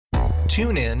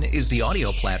TuneIn is the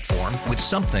audio platform with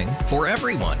something for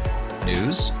everyone.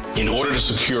 News. In order to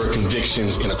secure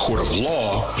convictions in a court of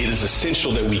law, it is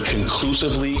essential that we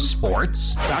conclusively.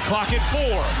 Sports. Shot clock at 4.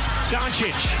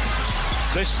 Doncic.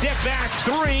 The step back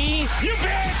 3. You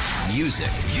bet. Music.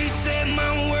 You set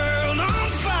my world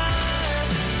on fire.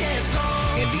 Yes,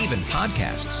 and even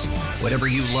podcasts. Whatever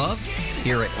you love,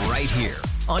 hear it right here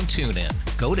on TuneIn.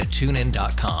 Go to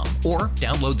TuneIn.com or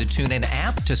download the TuneIn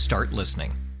app to start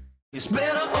listening. It's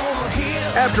better over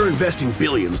here. After investing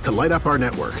billions to light up our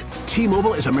network,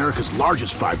 T-Mobile is America's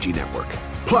largest 5G network.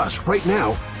 Plus, right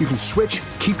now, you can switch,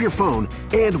 keep your phone,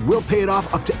 and we'll pay it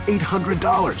off up to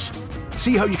 $800.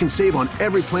 See how you can save on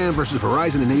every plan versus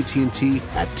Verizon and AT&T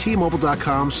at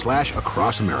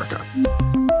T-Mobile.com/across America.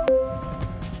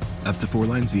 Up to 4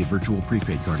 lines via virtual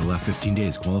prepaid card. Allow 15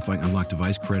 days. Qualifying unlocked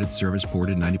device credit service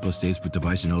ported 90+ states with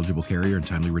device and eligible carrier and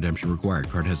timely redemption required.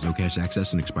 Card has no cash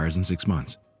access and expires in 6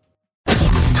 months.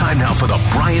 Time now for the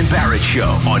Brian Barrett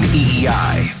Show on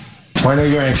EEI. I know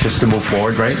you're anxious to move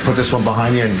forward, right? Put this one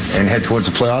behind you and head towards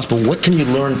the playoffs, but what can you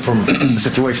learn from a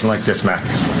situation like this, Mac?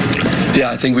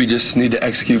 Yeah, I think we just need to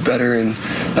execute better, and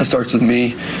that starts with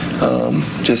me.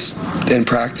 Just in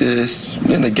practice,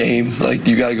 in the game, like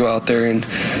you got to go out there and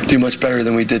do much better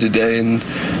than we did today, and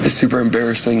it's super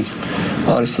embarrassing,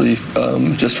 honestly,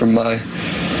 just from my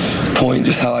point,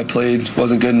 just how I played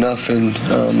wasn't good enough, and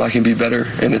I can be better,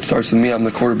 and it starts with me. I'm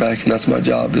the quarterback, and that's my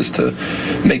job, is to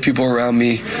make people around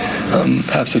me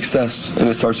have success, and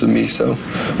it starts with me. So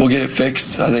we'll get it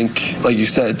fixed. I think, like you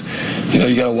said,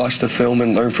 you got to watch the film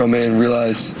and learn from it and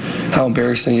realize how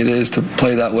embarrassing it is to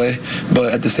play that way,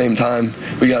 but at the same time,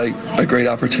 we got a great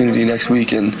opportunity next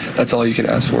week, and that's all you can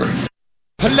ask for.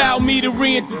 Allow me to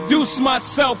reintroduce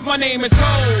myself. My name is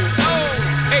Ho.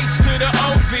 H to the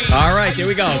OV. All right, here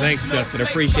we go. Thanks, Justin.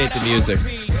 Appreciate the music.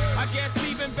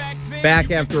 Back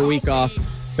after a week off,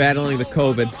 battling the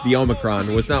COVID, the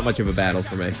Omicron, was not much of a battle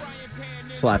for me.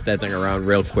 Slapped that thing around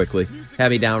real quickly.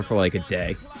 Had me down for like a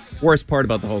day. Worst part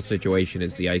about the whole situation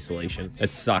is the isolation.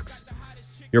 It sucks.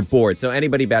 You're bored. So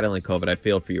anybody battling COVID, I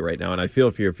feel for you right now, and I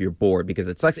feel for you if you're bored because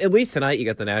it sucks. At least tonight you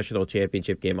got the national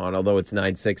championship game on, although it's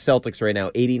 9-6. Celtics right now,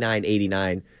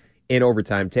 89-89. In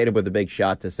overtime. Tatum with a big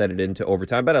shot to set it into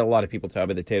overtime. But a lot of people tell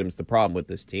me that Tatum's the problem with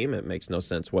this team. It makes no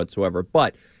sense whatsoever.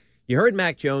 But you heard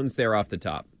Mac Jones there off the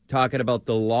top talking about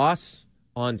the loss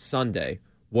on Sunday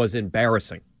was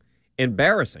embarrassing.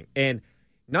 Embarrassing. And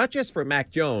not just for Mac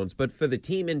Jones, but for the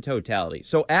team in totality.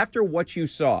 So after what you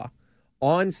saw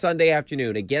on Sunday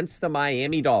afternoon against the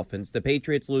Miami Dolphins, the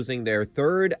Patriots losing their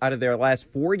third out of their last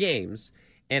 4 games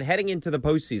and heading into the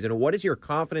postseason, what is your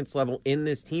confidence level in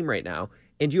this team right now?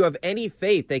 And do you have any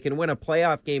faith they can win a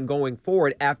playoff game going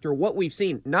forward after what we've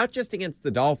seen, not just against the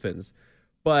Dolphins,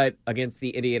 but against the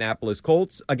Indianapolis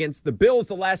Colts, against the Bills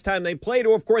the last time they played,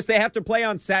 or, of course, they have to play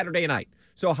on Saturday night.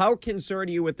 So how concerned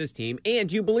are you with this team? And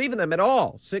do you believe in them at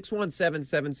all?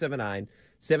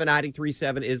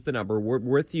 617-779-7937 is the number. We're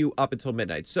with you up until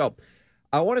midnight. So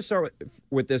I want to start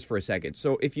with this for a second.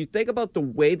 So if you think about the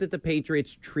way that the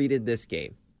Patriots treated this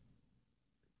game,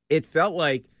 it felt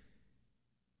like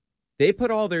they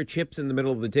put all their chips in the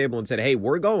middle of the table and said, hey,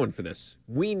 we're going for this.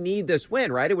 We need this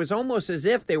win, right? It was almost as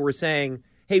if they were saying,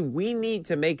 hey, we need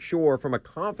to make sure from a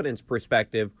confidence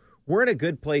perspective, we're in a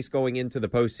good place going into the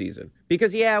postseason.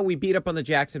 Because, yeah, we beat up on the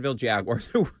Jacksonville Jaguars,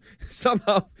 who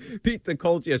somehow beat the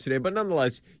Colts yesterday. But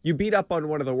nonetheless, you beat up on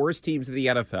one of the worst teams in the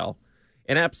NFL,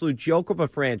 an absolute joke of a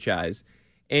franchise,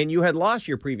 and you had lost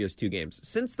your previous 2 games.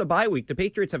 Since the bye week, the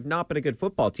Patriots have not been a good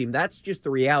football team. That's just the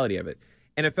reality of it.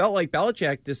 And it felt like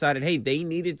Belichick decided, hey, they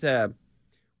needed to,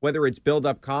 whether it's build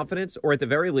up confidence or at the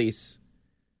very least,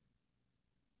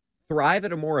 thrive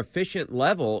at a more efficient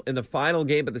level in the final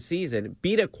game of the season,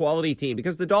 beat a quality team.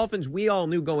 Because the Dolphins, we all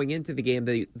knew going into the game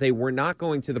they were not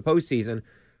going to the postseason,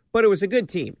 but it was a good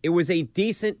team. It was a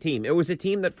decent team. It was a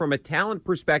team that from a talent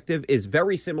perspective is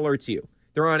very similar to you.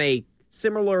 They're on a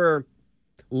similar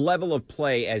level of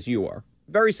play as you are.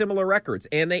 Very similar records,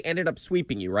 and they ended up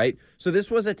sweeping you, right? So this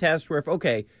was a test where if,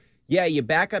 okay, yeah, you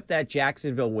back up that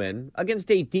Jacksonville win against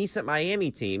a decent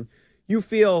Miami team, you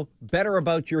feel better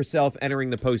about yourself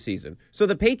entering the postseason. So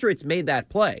the Patriots made that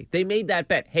play. They made that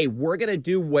bet. Hey, we're going to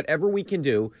do whatever we can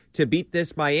do to beat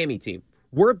this Miami team.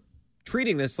 We're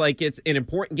treating this like it's an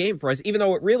important game for us, even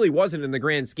though it really wasn't in the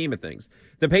grand scheme of things.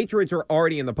 The Patriots are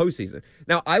already in the postseason.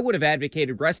 Now, I would have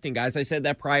advocated resting guys. I said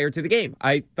that prior to the game.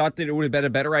 I thought that it would have been a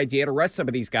better idea to rest some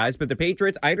of these guys, but the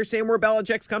Patriots, I understand where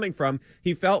Belichick's coming from.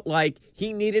 He felt like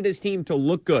he needed his team to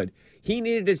look good. He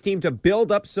needed his team to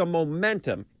build up some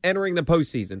momentum entering the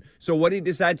postseason. So what did he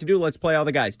decide to do? Let's play all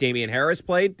the guys. Damian Harris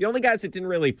played. The only guys that didn't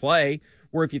really play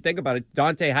where if you think about it,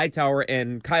 Dante Hightower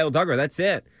and Kyle Duggar, that's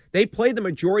it. They played the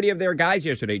majority of their guys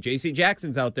yesterday. J.C.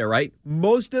 Jackson's out there, right?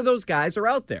 Most of those guys are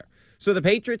out there. So the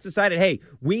Patriots decided, hey,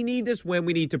 we need this win.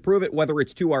 We need to prove it, whether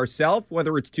it's to ourselves,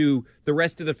 whether it's to the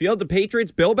rest of the field. The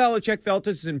Patriots, Bill Belichick felt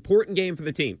this is an important game for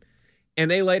the team. And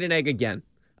they laid an egg again.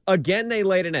 Again, they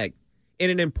laid an egg. In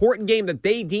an important game that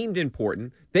they deemed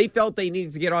important, they felt they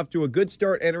needed to get off to a good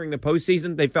start entering the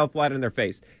postseason. They fell flat on their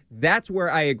face. That's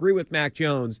where I agree with Mac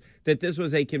Jones that this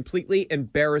was a completely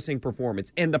embarrassing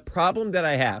performance. And the problem that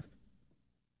I have,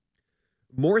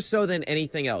 more so than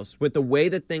anything else, with the way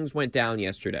that things went down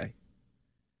yesterday,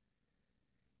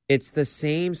 it's the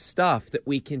same stuff that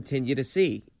we continue to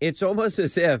see. It's almost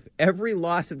as if every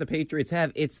loss that the Patriots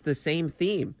have, it's the same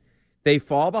theme. They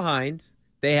fall behind,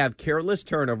 they have careless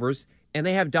turnovers, and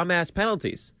they have dumbass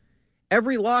penalties.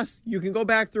 Every loss, you can go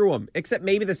back through them, except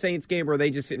maybe the Saints game where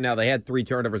they had 3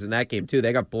 turnovers in that game, too.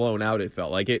 They got blown out, it felt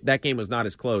like. That game was not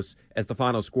as close as the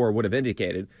final score would have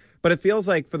indicated. But it feels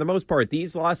like, for the most part,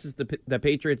 these losses the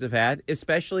Patriots have had,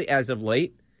 especially as of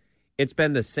late, it's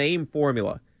been the same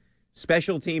formula.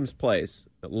 Special teams plays.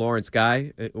 Lawrence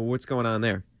Guy, what's going on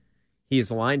there?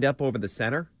 He's lined up over the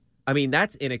center. I mean,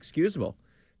 that's inexcusable.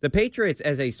 The Patriots,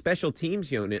 as a special teams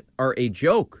unit, are a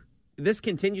joke. This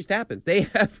continues to happen. They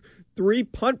have 3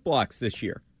 punt blocks this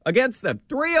year against them.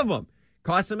 3 of them.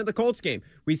 Cost them in the Colts game.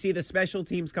 We see the special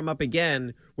teams come up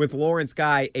again with Lawrence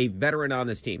Guy, a veteran on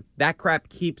this team. That crap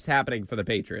keeps happening for the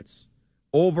Patriots.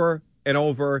 Over and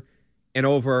over and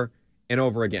over and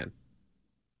over again.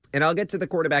 And I'll get to the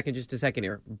quarterback in just a second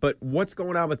here. But what's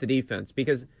going on with the defense?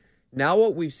 Because now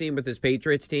what we've seen with this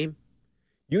Patriots team,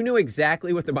 you knew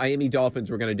exactly what the Miami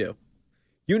Dolphins were going to do.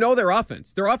 You know their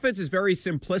offense. Their offense is very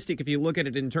simplistic if you look at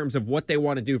it in terms of what they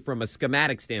want to do from a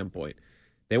schematic standpoint.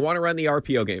 They want to run the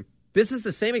RPO game. This is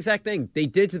the same exact thing they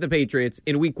did to the Patriots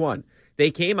in week 1.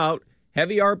 They came out,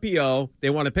 heavy RPO. They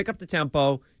want to pick up the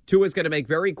tempo. Tua's going to make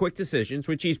very quick decisions,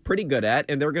 which he's pretty good at,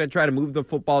 and they're going to try to move the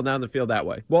football down the field that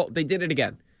way. Well, they did it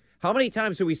again. How many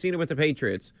times have we seen it with the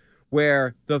Patriots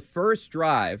where the first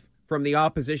drive from the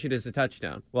opposition is a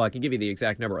touchdown? Well, I can give you the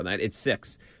exact number on that. It's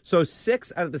 6. So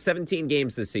 6 out of the 17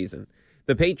 games this season,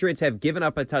 the Patriots have given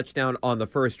up a touchdown on the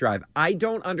first drive. I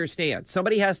don't understand.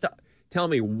 Somebody has to tell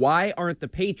me, why aren't the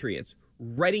Patriots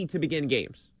ready to begin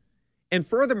games? And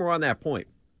furthermore on that point,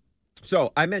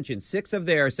 so I mentioned 6 of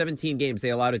their 17 games,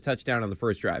 they allowed a touchdown on the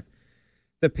first drive.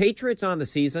 The Patriots on the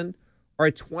season are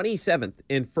 27th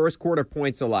in first quarter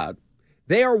points allowed.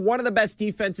 They are one of the best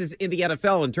defenses in the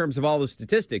NFL in terms of all the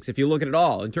statistics, if you look at it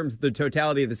all, in terms of the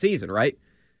totality of the season, right?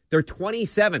 They're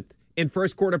 27th in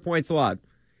first quarter points allowed.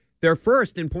 They're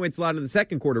first in points allowed in the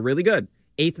second quarter, really good.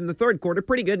 8th in the third quarter,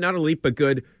 pretty good, not elite, but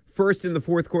good. First in the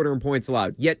fourth quarter in points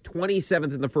allowed, yet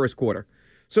 27th in the first quarter.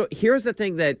 So here's the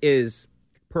thing that is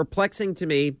perplexing to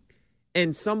me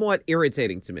and somewhat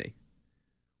irritating to me.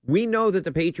 We know that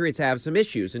the Patriots have some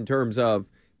issues in terms of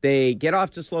they get off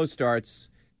to slow starts.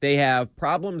 They have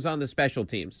problems on the special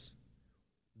teams.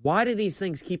 Why do these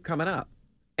things keep coming up?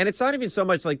 And it's not even so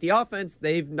much like the offense.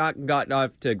 They've not gotten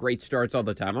off to great starts all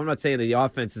the time. I'm not saying that the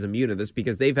offense is immune to this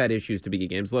because they've had issues to begin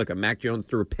games. Look, Mac Jones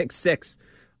threw a pick 6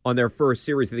 on their first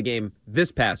series of the game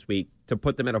this past week to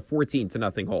put them in a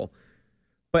 14-0 hole.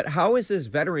 But how is this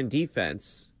veteran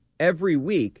defense every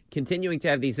week continuing to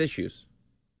have these issues?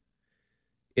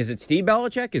 Is it Steve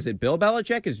Belichick? Is it Bill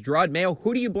Belichick? Is it Gerard Mayo?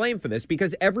 Who do you blame for this?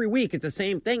 Because every week it's the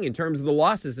same thing in terms of the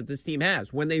losses that this team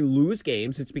has. When they lose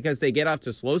games, it's because they get off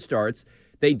to slow starts.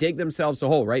 They dig themselves a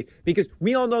hole, right? Because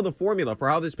we all know the formula for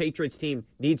how this Patriots team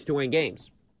needs to win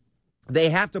games. They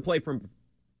have to play from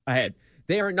ahead.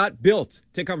 They are not built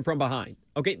to come from behind.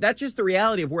 Okay, that's just the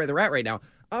reality of where they're at right now.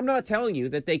 I'm not telling you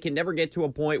that they can never get to a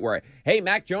point where, hey,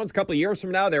 Mac Jones, a couple of years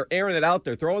from now, they're airing it out,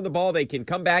 they're throwing the ball, they can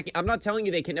come back. I'm not telling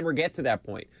you they can never get to that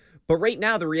point. But right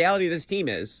now, the reality of this team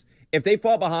is, if they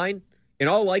fall behind, in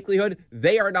all likelihood,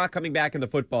 they are not coming back in the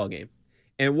football game.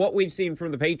 And what we've seen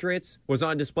from the Patriots was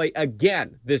on display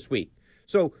again this week.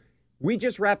 So we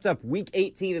just wrapped up week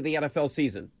 18 of the NFL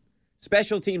season.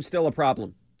 Special teams still a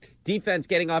problem. Defense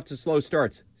getting off to slow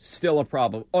starts, still a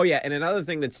problem. Oh, yeah, and another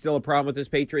thing that's still a problem with this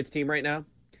Patriots team right now,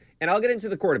 and I'll get into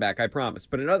the quarterback, I promise,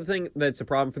 but another thing that's a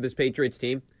problem for this Patriots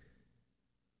team,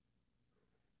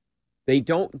 they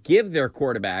don't give their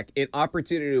quarterback an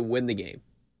opportunity to win the game.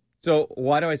 So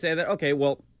why do I say that? Okay,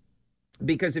 well,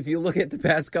 because if you look at the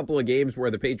past couple of games where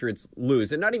the Patriots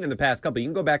lose, and not even the past couple, you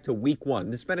can go back to week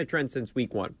 1. This has been a trend since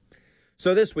week 1.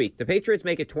 So this week, the Patriots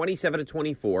make it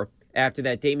 27-24 after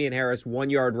that Damian Harris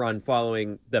 1-yard run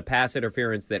following the pass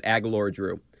interference that Aguilar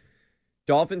drew.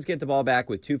 Dolphins get the ball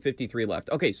back with 2:53 left.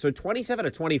 Okay, so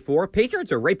 27-24,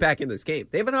 Patriots are right back in this game.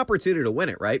 They have an opportunity to win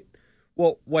it, right?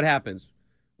 Well, what happens?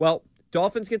 Well,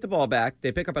 Dolphins get the ball back.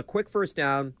 They pick up a quick first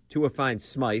down. Tua finds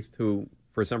Smythe, who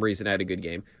for some reason had a good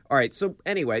game. All right, so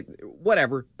anyway,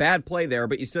 whatever. Bad play there,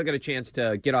 but you still get a chance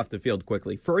to get off the field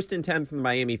quickly. 1st and 10 from the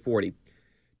Miami 40.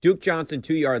 Duke Johnson,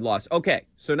 2-yard loss. Okay,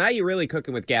 so now you're really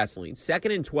cooking with gasoline.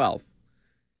 2nd and 12.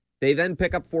 They then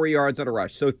pick up 4 yards on a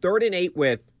rush. So 3rd and 8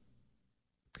 with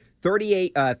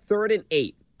 3rd and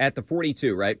 8 at the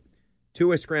 42, right?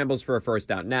 Tua scrambles for a first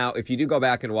down. Now, if you do go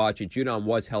back and watch it, Judon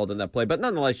was held in that play, but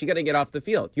nonetheless, you got to get off the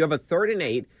field. You have a 3rd and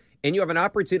 8, and you have an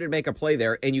opportunity to make a play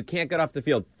there, and you can't get off the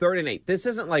field. 3rd and 8. This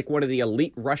isn't like one of the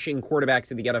elite rushing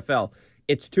quarterbacks in the NFL.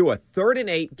 It's Tua. 3rd and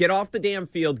 8. Get off the damn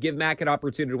field. Give Mac an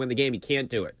opportunity to win the game. He can't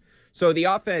do it. So the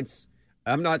offense,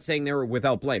 I'm not saying they were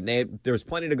without blame. There's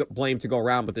plenty of blame to go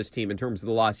around with this team in terms of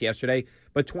the loss yesterday.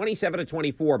 But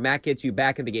 27-24, Mac gets you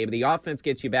back in the game. The offense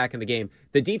gets you back in the game.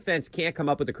 The defense can't come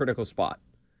up with a critical spot.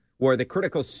 Or the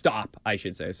critical stop, I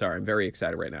should say. Sorry, I'm very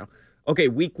excited right now. Okay,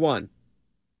 week 1.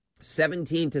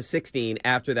 17-16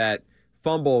 after that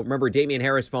fumble. Remember, Damian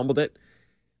Harris fumbled it?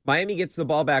 Miami gets the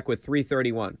ball back with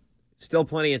 3:31. Still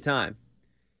plenty of time.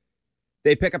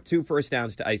 They pick up 2 first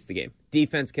downs to ice the game.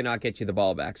 Defense cannot get you the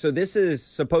ball back. So this is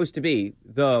supposed to be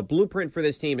the blueprint for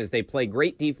this team is they play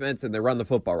great defense and they run the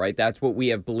football, right? That's what we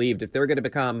have believed. If they're going to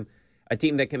become a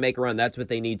team that can make a run, that's what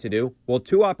they need to do. Well,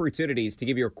 2 opportunities to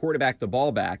give your quarterback the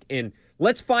ball back. And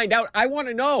let's find out. I want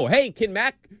to know, hey, can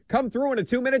Mac come through in a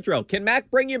 2-minute drill? Can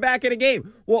Mac bring you back in a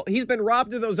game? Well, he's been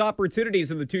robbed of those opportunities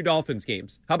in the 2 Dolphins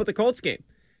games. How about the Colts game?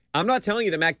 I'm not telling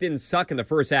you that Mac didn't suck in the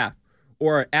first half.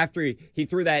 Or after he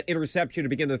threw that interception to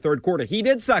begin the 3rd quarter. He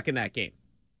did suck in that game.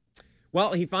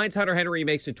 Well, he finds Hunter Henry. He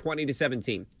makes it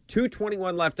 20-17.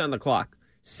 2:21 left on the clock.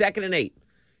 2nd and 8.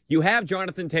 You have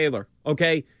Jonathan Taylor,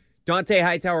 okay? Dante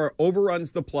Hightower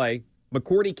overruns the play.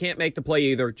 McCourty can't make the play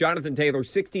either. Jonathan Taylor,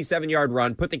 67-yard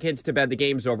run. Put the kids to bed. The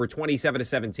game's over.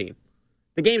 27-17.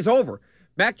 The game's over.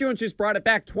 Mac Jones just brought it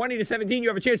back. 20-17. You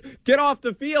have a chance. Get off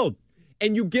the field.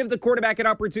 And you give the quarterback an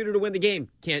opportunity to win the game.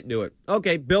 Can't do it.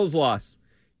 Okay, Bills loss.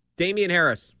 Damian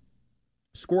Harris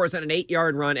scores on an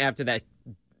 8-yard run after that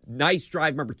nice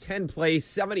drive. Remember, 10 plays,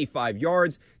 75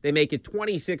 yards. They make it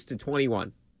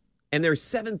 26-21. And there's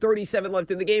 7:37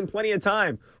 left in the game. Plenty of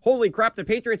time. Holy crap, the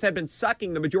Patriots had been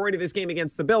sucking the majority of this game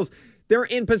against the Bills. They're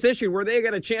in position where they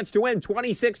get a chance to win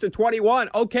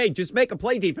 26-21. Okay, just make a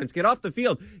play, defense. Get off the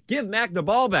field. Give Mac the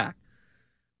ball back.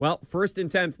 Well, 1st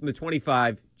and 10 from the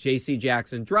 25, J.C.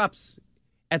 Jackson drops,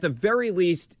 at the very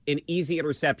least, an easy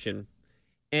interception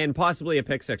and possibly a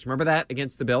pick six. Remember that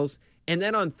against the Bills? And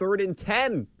then on 3rd and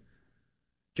 10,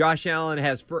 Josh Allen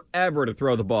has forever to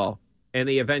throw the ball, and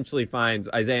he eventually finds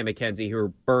Isaiah McKenzie,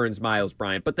 who burns Miles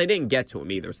Bryant. But they didn't get to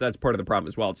him either, so that's part of the problem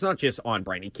as well. It's not just on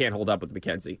Bryant. He can't hold up with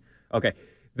McKenzie. Okay.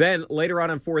 Then later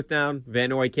on 4th down, Van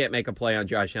Noy can't make a play on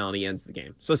Josh Allen. He ends the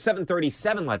game. So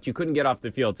 7:37 left. You couldn't get off the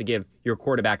field to give your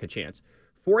quarterback a chance.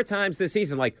 4 times this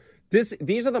season, like this,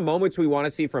 these are the moments we want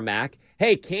to see from Mac.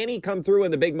 Hey, can he come through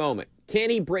in the big moment? Can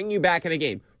he bring you back in a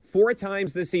game? 4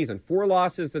 times this season, 4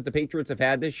 losses that the Patriots have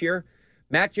had this year.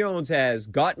 Mac Jones has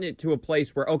gotten it to a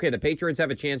place where, okay, the Patriots have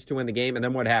a chance to win the game, and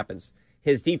then what happens?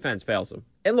 His defense fails him.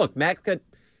 And look,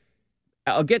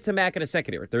 I'll get to Mac in a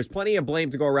second here. There's plenty of blame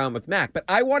to go around with Mac, but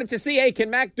I wanted to see, hey, can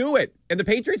Mac do it? And the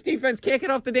Patriots defense can't get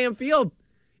off the damn field.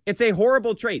 It's a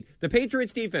horrible trait. The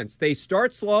Patriots defense, they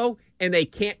start slow and they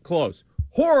can't close.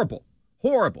 Horrible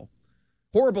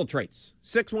traits.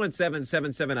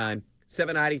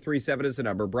 617-779-7937 is the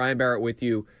number. Brian Barrett with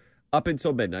you up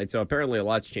until midnight. So apparently a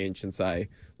lot's changed since I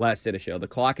last did a show. The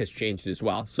clock has changed as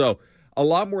well. So a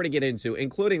lot more to get into,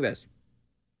 including this.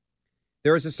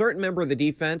 There is a certain member of the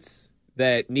defense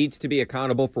that needs to be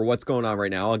accountable for what's going on right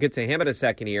now. I'll get to him in a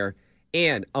second here.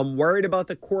 And I'm worried about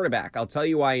the quarterback. I'll tell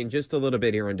you why in just a little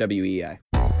bit here on WEI.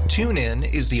 TuneIn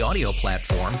is the audio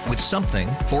platform with something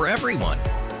for everyone.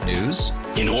 News.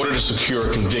 In order to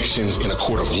secure convictions in a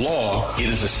court of law, it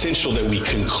is essential that we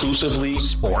conclusively.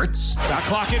 Sports. Shot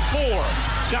clock at 4.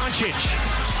 Doncic.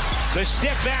 The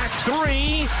step back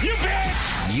 3. You bet.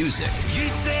 Music. You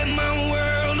set my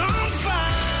world on fire.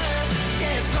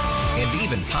 And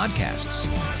even podcasts.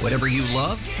 Whatever you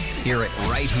love, hear it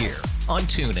right here on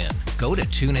TuneIn. Go to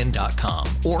TuneIn.com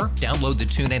or download the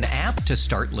TuneIn app to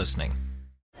start listening.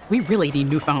 We really need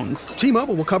new phones.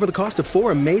 T-Mobile will cover the cost of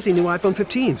 4 amazing new iPhone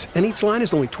 15s, and each line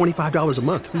is only $25 a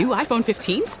month. New iPhone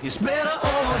 15s? It's better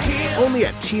over here. Only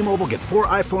at T-Mobile, get 4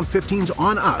 iPhone 15s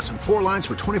on us and 4 lines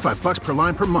for $25 per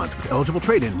line per month with eligible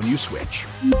trade-in when you switch.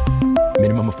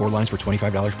 Minimum of 4 lines for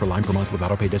 $25 per line per month with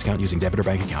autopay discount using debit or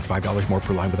bank account. $5 more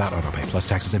per line without autopay, plus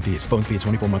taxes and fees. Phone fee at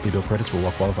 24 monthly bill credits for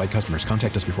well qualified customers.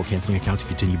 Contact us before canceling account to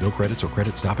continue bill credits or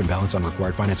credit stop and balance on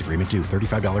required finance agreement due.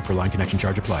 $35 per line connection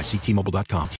charge applies. See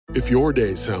T-Mobile.com. If your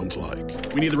day sounds like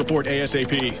we need the report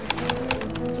ASAP,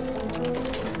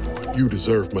 you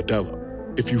deserve Modelo.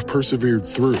 If you've persevered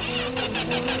through,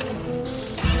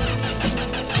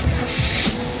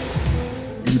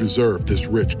 you deserve this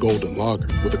rich golden lager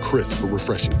with a crisp but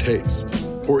refreshing taste.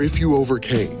 Or if you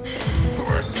overcame. 2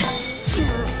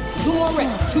 more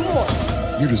reps, 2 more.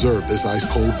 You deserve this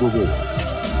ice-cold reward.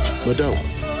 Modelo,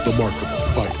 the Remarkable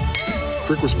Fighter.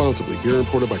 Drink responsibly. Beer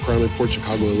imported by Crown Imports,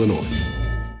 Chicago, Illinois.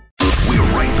 We're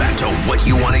right back to what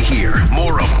you want to hear.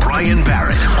 More of Brian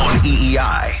Barrett on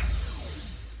EEI.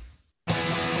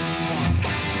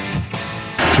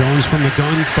 Jones from the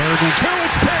gun, 3rd and 2.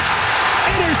 It's picked,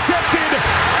 intercepted.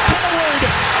 Howard,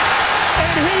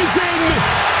 and he's in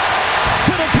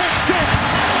for the pick 6.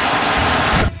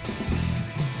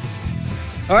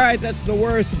 All right, that's the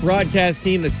worst broadcast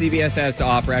team that CBS has to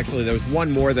offer. Actually, there's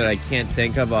one more that I can't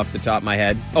think of off the top of my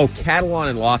head. Oh, Catalan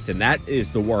and Lofton. That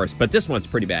is the worst, but this one's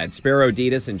pretty bad. Spero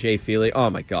Dedes and Jay Feely. Oh,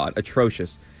 my God,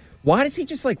 atrocious. Why does he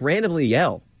just, randomly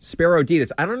yell? Spero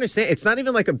Dedes. I don't understand. It's not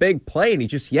even a big play, and he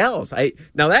just yells.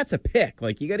 Now, that's a pick.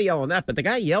 You got to yell on that, but the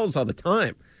guy yells all the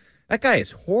time. That guy is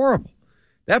horrible.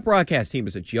 That broadcast team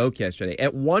was a joke yesterday.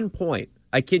 At one point,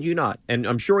 I kid you not, and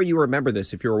I'm sure you remember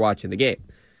this if you were watching the game,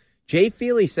 Jay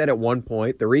Feely said at one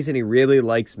point the reason he really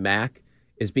likes Mac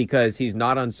is because he's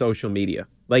not on social media.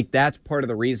 That's part of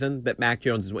the reason that Mac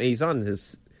Jones he's on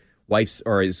his wife's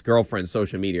or his girlfriend's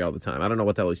social media all the time. I don't know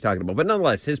what the hell he's talking about. But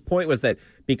nonetheless, his point was that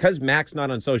because Mac's not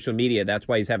on social media, that's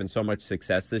why he's having so much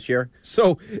success this year.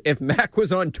 So if Mac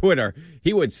was on Twitter,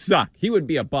 he would suck. He would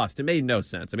be a bust. It made no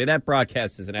sense. That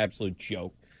broadcast is an absolute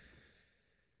joke.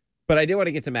 But I do want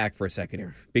to get to Mac for a second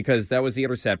here because that was the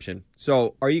interception.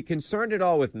 So are you concerned at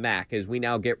all with Mac as we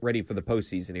now get ready for the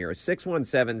postseason here?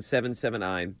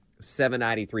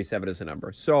 617-779-7937 is the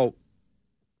number. So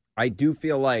I do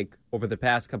feel like over the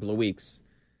past couple of weeks,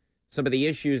 some of the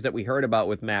issues that we heard about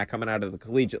with Mac coming out of the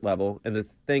collegiate level and the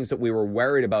things that we were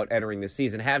worried about entering the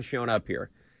season have shown up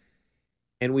here.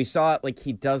 And we saw it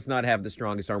he does not have the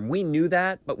strongest arm. We knew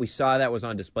that, but we saw that was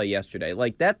on display yesterday.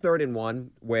 That 3rd and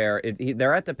 1 where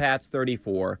they're at the Pats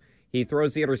 34. He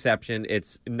throws the interception.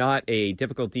 It's not a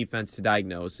difficult defense to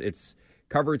diagnose. It's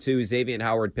cover 2. Xavier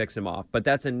Howard picks him off. But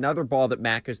that's another ball that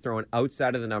Mac has thrown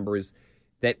outside of the numbers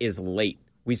that is late.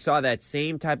 We saw that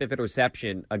same type of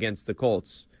interception against the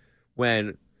Colts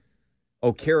when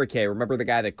Okereke, remember the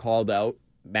guy that called out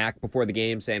Mac before the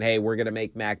game saying, hey, we're going to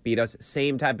make Mac beat us?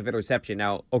 Same type of interception.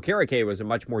 Now, Okereke was a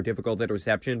much more difficult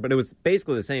interception, but it was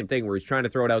basically the same thing where he's trying to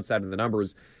throw it outside of the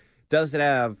numbers. Does it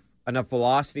have enough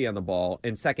velocity on the ball?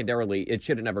 And secondarily, it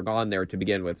should have never gone there to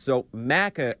begin with. So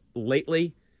Mac,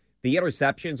 lately, the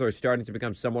interceptions are starting to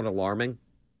become somewhat alarming.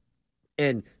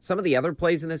 And some of the other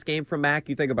plays in this game from Mac,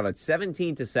 you think about it,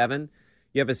 17-7,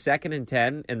 you have a 2nd and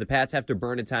 10, and the Pats have to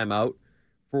burn a timeout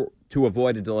to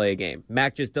avoid a delay of game.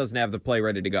 Mac just doesn't have the play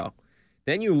ready to go.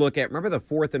 Then you look at, remember the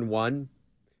 4th and 1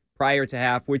 prior to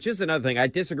half, which is another thing. I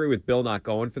disagree with Bill not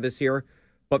going for this here,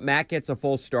 but Mac gets a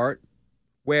full start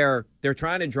where they're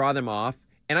trying to draw them off.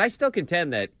 And I still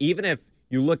contend that even if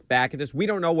you look back at this, we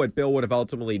don't know what Bill would have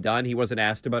ultimately done. He wasn't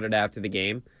asked about it after the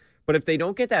game. But if they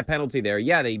don't get that penalty there,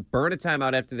 yeah, they burn a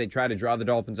timeout after they try to draw the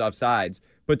Dolphins off sides.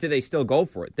 But do they still go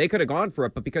for it? They could have gone for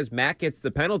it, but because Mac gets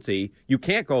the penalty, you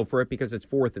can't go for it because it's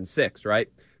 4th and 6, right?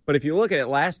 But if you look at it,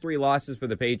 last 3 losses for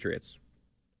the Patriots.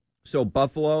 So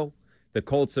Buffalo, the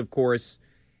Colts, of course,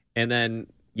 and then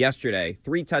yesterday,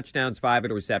 3 touchdowns, 5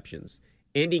 interceptions.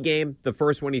 Indy game, the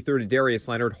first one he threw to Darius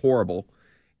Leonard, horrible.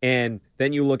 And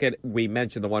then you look at, we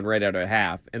mentioned the one right out of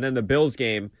half. And then the Bills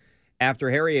game, after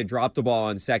Harry had dropped the ball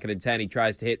on 2nd and 10, he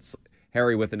tries to hit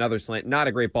Harry with another slant. Not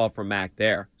a great ball from Mac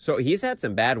there. So he's had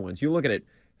some bad ones. You look at it,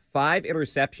 5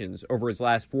 interceptions over his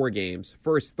last 4 games.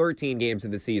 First 13 games of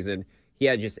the season, he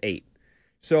had just 8.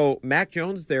 So Mac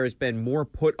Jones, there has been more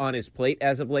put on his plate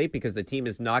as of late because the team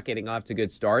is not getting off to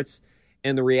good starts.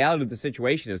 And the reality of the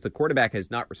situation is the quarterback has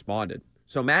not responded.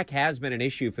 So Mac has been an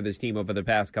issue for this team over the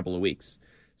past couple of weeks.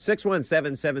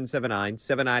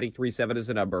 617-779-7937 is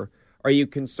the number. Are you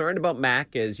concerned about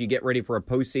Mac as you get ready for a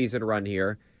postseason run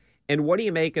here? And what do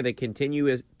you make of the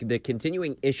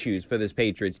continuing issues for this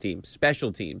Patriots team?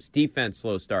 Special teams, defense,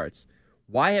 slow starts.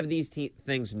 Why have these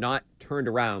things not turned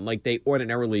around like they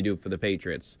ordinarily do for the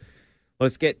Patriots?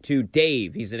 Let's get to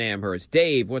Dave. He's in Amherst.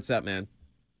 Dave, what's up, man?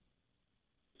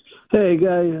 Hey,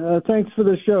 guy. Thanks for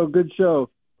the show. Good show.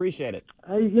 Appreciate it.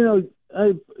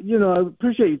 I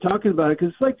appreciate you talking about it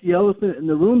because it's like the elephant in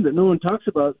the room that no one talks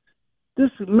about.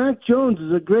 This Mac Jones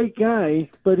is a great guy,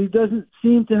 but he doesn't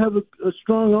seem to have a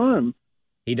strong arm.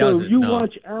 He doesn't. So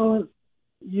watch Allen.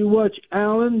 You watch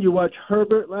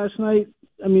Herbert last night.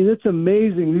 I mean, it's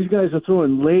amazing. These guys are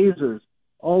throwing lasers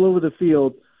all over the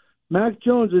field. Mac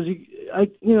Jones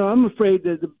I'm afraid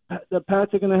that the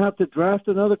Pats are going to have to draft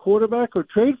another quarterback or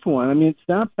trade for one. I mean, it's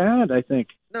that bad, I think.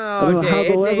 No,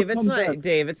 Dave,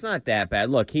 it's not that bad.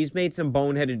 Look, he's made some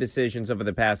boneheaded decisions over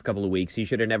the past couple of weeks. He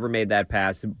should have never made that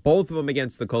pass. Both of them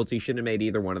against the Colts. He shouldn't have made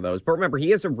either one of those. But remember,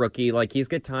 he is a rookie. Like, he's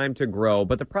got time to grow.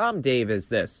 But the problem, Dave, is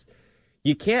this.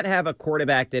 You can't have a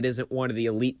quarterback that isn't one of the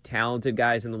elite talented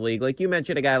guys in the league. Like you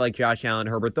mentioned, a guy like Josh Allen,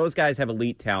 Herbert. Those guys have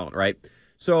elite talent, right?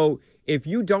 So if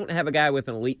you don't have a guy with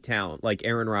an elite talent like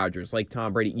Aaron Rodgers, like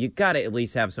Tom Brady, you got to at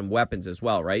least have some weapons as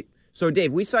well, right? So,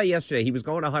 Dave, we saw yesterday he was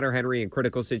going to Hunter Henry in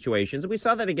critical situations, and we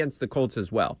saw that against the Colts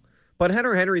as well. But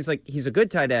Hunter Henry's he's a good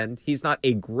tight end. He's not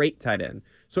a great tight end.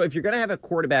 So if you're going to have a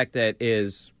quarterback that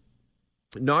is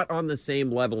not on the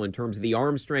same level in terms of the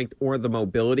arm strength or the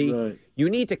mobility, right, you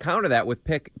need to counter that with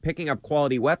picking up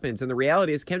quality weapons. And the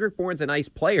reality is Kendrick Bourne's a nice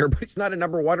player, but he's not a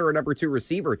number one or a number two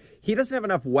receiver. He doesn't have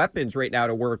enough weapons right now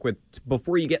to work with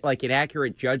before you get an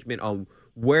accurate judgment on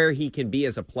where he can be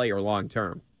as a player long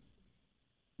term.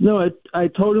 No, I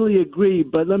totally agree,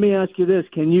 but let me ask you this.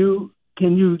 Can you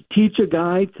teach a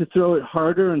guy to throw it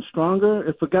harder and stronger?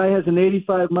 If a guy has an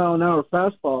 85-mile-an-hour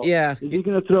fastball, is he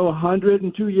going to throw 100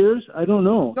 in 2 years? I don't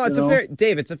know. No, it's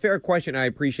a fair question. I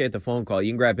appreciate the phone call.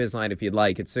 You can grab his line if you'd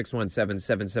like. It's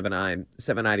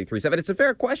 617-779-7937. It's a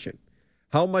fair question.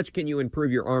 How much can you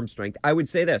improve your arm strength? I would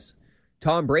say this.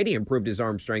 Tom Brady improved his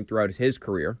arm strength throughout his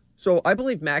career, so I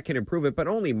believe Mac can improve it, but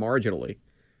only marginally.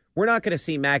 We're not going to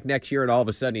see Mac next year and all of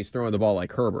a sudden he's throwing the ball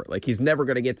like Herbert. He's never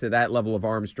going to get to that level of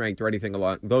arm strength or anything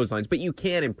along those lines, but you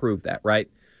can improve that, right?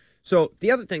 So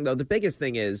the other thing, though, the biggest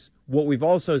thing is what we've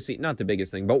also seen, not the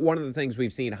biggest thing, but one of the things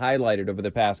we've seen highlighted over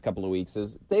the past couple of weeks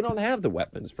is they don't have the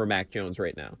weapons for Mac Jones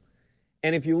right now.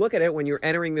 And if you look at it when you're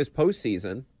entering this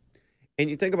postseason and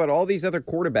you think about all these other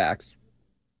quarterbacks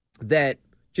that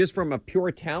just from a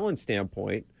pure talent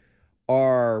standpoint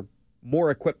are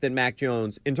more equipped than Mac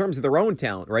Jones in terms of their own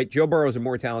talent, right? Joe Burrow is a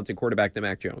more talented quarterback than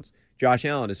Mac Jones. Josh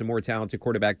Allen is a more talented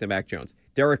quarterback than Mac Jones.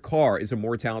 Derek Carr is a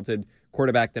more talented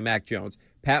quarterback than Mac Jones.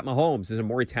 Pat Mahomes is a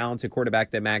more talented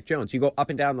quarterback than Mac Jones. You go up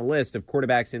and down the list of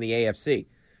quarterbacks in the AFC.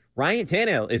 Ryan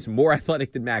Tannehill is more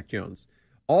athletic than Mac Jones.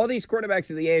 All these quarterbacks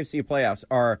in the AFC playoffs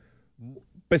are,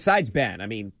 besides Ben. I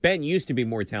mean, Ben used to be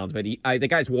more talented, but the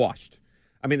guy's washed.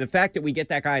 I mean, the fact that we get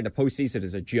that guy in the postseason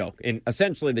is a joke. And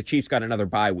essentially, the Chiefs got another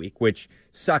bye week, which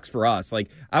sucks for us.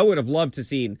 I would have loved to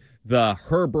seen the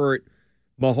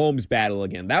Herbert-Mahomes battle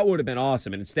again. That would have been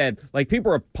awesome. And instead,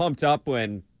 people were pumped up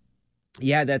when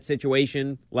you had that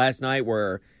situation last night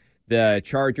where the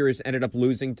Chargers ended up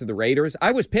losing to the Raiders.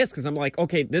 I was pissed because I'm like,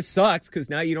 okay, this sucks because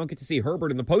now you don't get to see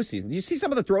Herbert in the postseason. Do you see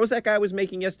some of the throws that guy was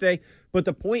making yesterday? But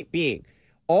the point being,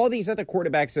 all these other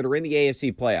quarterbacks that are in the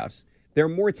AFC playoffs, they're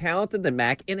more talented than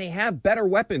Mac, and they have better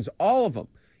weapons, all of them.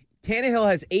 Tannehill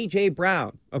has A.J.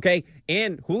 Brown, okay?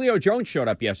 And Julio Jones showed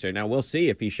up yesterday. Now, we'll see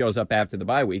if he shows up after the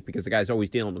bye week because the guy's always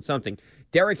dealing with something.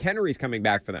 Derrick Henry's coming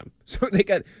back for them. So they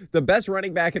got the best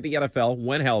running back at the NFL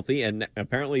when healthy, and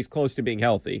apparently he's close to being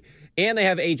healthy. And they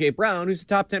have A.J. Brown, who's the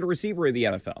top 10 receiver in the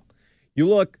NFL. You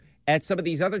look at some of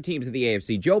these other teams in the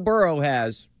AFC. Joe Burrow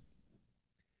has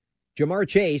Jamar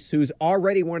Chase, who's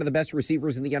already one of the best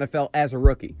receivers in the NFL as a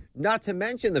rookie. Not to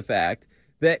mention the fact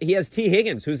that he has T.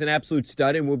 Higgins, who's an absolute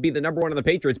stud and would be the number one on the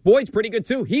Patriots. Boyd's pretty good,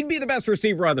 too. He'd be the best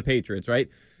receiver on the Patriots, right?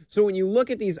 So when you look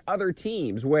at these other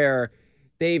teams where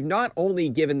they've not only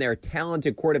given their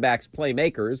talented quarterbacks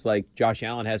playmakers, like Josh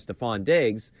Allen has Stephon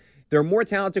Diggs, they're more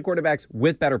talented quarterbacks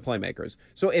with better playmakers.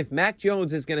 So if Mac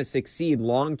Jones is going to succeed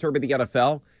long-term in the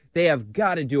NFL, they have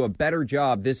got to do a better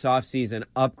job this offseason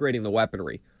upgrading the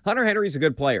weaponry. Hunter Henry's a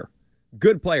good player,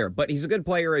 but he's a good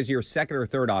player as your second or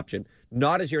third option,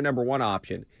 not as your number one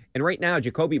option. And right now,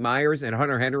 Jacoby Myers and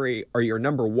Hunter Henry are your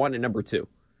number one and number two.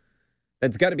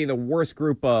 That's got to be the worst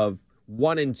group of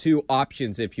 1 and 2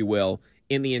 options, if you will,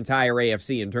 in the entire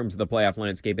AFC in terms of the playoff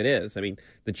landscape it is. I mean,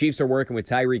 the Chiefs are working with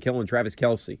Tyreek Hill and Travis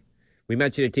Kelce. We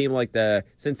mentioned a team like the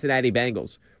Cincinnati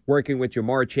Bengals working with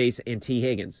Jamar Chase and T.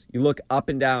 Higgins. You look up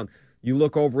and down. You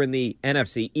look over in the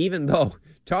NFC, even though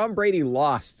Tom Brady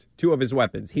lost 2 of his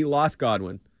weapons. He lost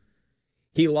Godwin.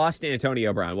 He lost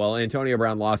Antonio Brown. Well, Antonio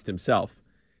Brown lost himself.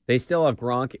 They still have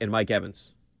Gronk and Mike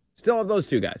Evans. Still have those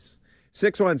 2 guys.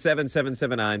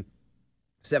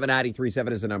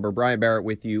 617-779-7937 is the number. Brian Barrett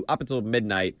with you up until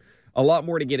midnight A lot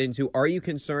more to get into. Are you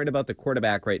concerned about the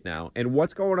quarterback right now? And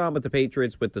what's going on with the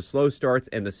Patriots with the slow starts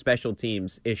and the special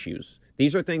teams issues?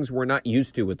 These are things we're not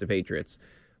used to with the Patriots.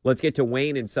 Let's get to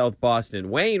Wayne in South Boston.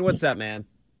 Wayne, what's up, man?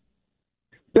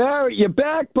 Barrett, you're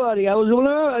back, buddy. I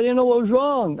didn't know what was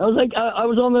wrong. I was like, I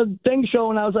was on the thing show,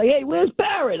 and I was like, hey, where's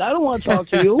Barrett? I don't want to talk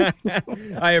to you.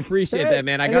 I appreciate that,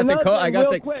 man. I got the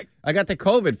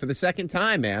COVID for the second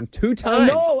time, man. 2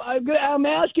 times. No, I'm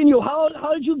asking you, how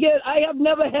did you get? I have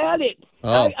never had it.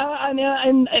 Oh.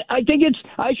 And I think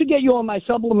I should get you on my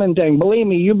supplement thing. Believe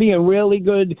me, you're being really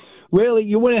good. Really,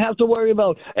 you wouldn't have to worry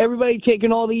about everybody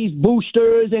taking all these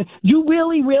boosters. And you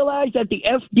really realize that the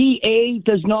FDA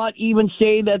does not even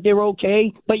say that they're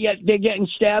okay, but yet they're getting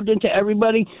stabbed into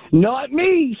everybody? Not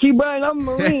me. See, Brian, I'm a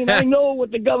Marine. I know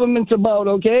what the government's about,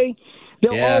 okay?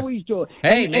 They'll always do it.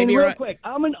 Hey, and maybe real you're quick,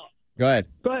 Go ahead.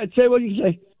 Go ahead. Say what you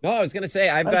say. No, I was going to say,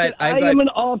 I am an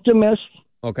optimist.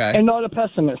 Okay. And not a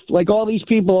pessimist. Like all these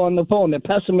people on the phone, they're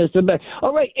pessimists.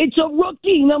 All right, it's a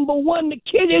rookie, number one. The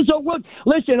kid is a rookie.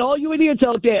 Listen, all you idiots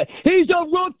out there, he's a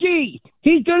rookie.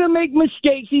 He's going to make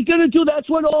mistakes. He's going to do, that's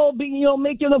what all being,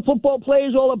 making a football player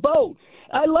is all about.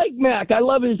 I like Mac. I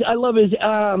love his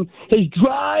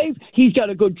drive. He's got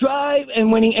a good drive,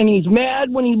 and he's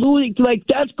mad when he loses. Like,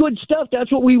 that's good stuff.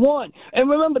 That's what we want. And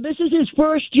remember, this is his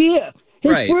first year.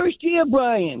 First year,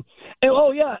 Brian. And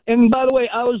and by the way,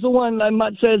 I was the one,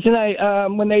 Mutt said tonight,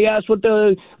 when they asked what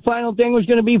the final thing was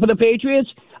going to be for the Patriots,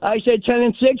 I said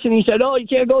 10-6, and he said, oh, you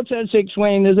can't go 10-6,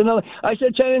 Wayne. There's another. I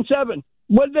said 10-7.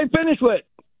 What did they finish with?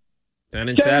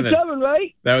 10-7. 10-7,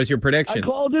 right? That was your prediction. I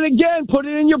called it again. Put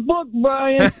it in your book,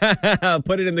 Brian.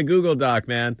 Put it in the Google Doc,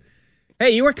 man.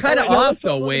 Hey, you were kind of off,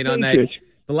 though, Wayne, on that.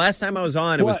 The last time I was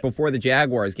on, it was before the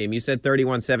Jaguars game. You said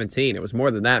 31-17. It was more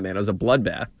than that, man. It was a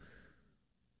bloodbath.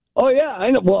 Oh, yeah,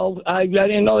 I know. Well, I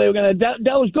didn't know they were going to.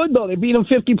 That was good, though. They beat them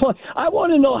 50 points. I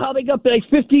want to know how they got like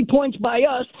 50 points by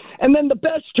us, and then the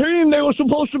best team, they were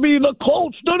supposed to be the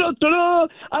Colts. Da-da-da-da.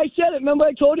 I said it. Remember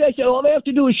I told you? I said all they have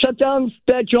to do is shut down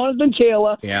that Jonathan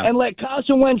Taylor and let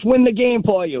Carson Wentz win the game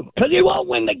for you. Because he won't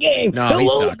win the game. No, He'll he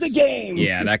lose sucks. the game.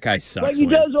 Yeah, that guy sucks. Like he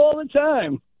does all the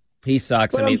time. He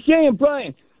sucks. But I'm saying,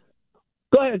 Brian,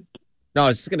 go ahead. No, I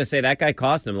was just going to say that guy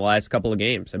cost him the last couple of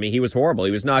games. I mean, he was horrible.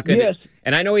 He was not good. Yes.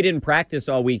 And I know he didn't practice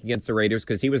all week against the Raiders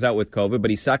because he was out with COVID, but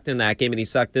he sucked in that game, and he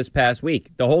sucked this past week.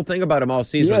 The whole thing about him all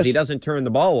season was he doesn't turn the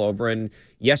ball over, and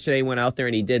yesterday he went out there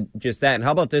and he did just that. And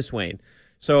how about this, Wayne?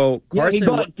 So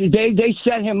Carson, they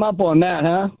set him up on that,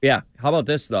 huh? Yeah. How about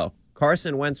this, though?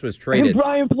 Carson Wentz was traded. And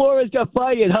Brian Flores got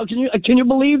fired. How can you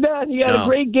believe that? He had a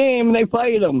great game, and they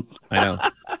fired him.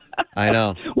 I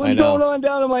know. What's going on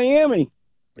down in Miami?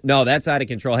 No, that's out of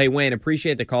control. Hey, Wayne,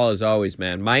 appreciate the call as always,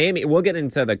 man. Miami, we'll get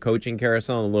into the coaching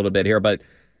carousel in a little bit here, but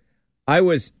I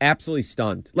was absolutely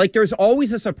stunned. Like, there's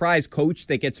always a surprise coach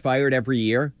that gets fired every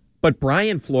year, but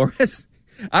Brian Flores,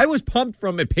 I was pumped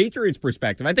from a Patriots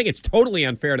perspective. I think it's totally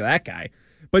unfair to that guy,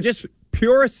 but just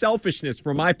pure selfishness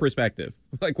from my perspective.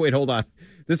 Like, wait, hold on.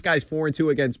 This guy's 4-2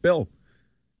 against Bill.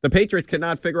 The Patriots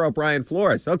cannot figure out Brian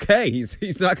Flores. Okay,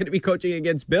 he's not going to be coaching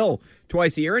against Bill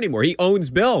twice a year anymore. He owns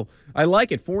Bill. I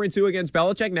like it. 4-2 against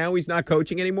Belichick. Now he's not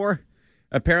coaching anymore.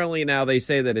 Apparently now they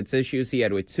say that it's issues he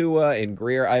had with Tua and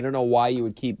Greer. I don't know why you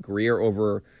would keep Greer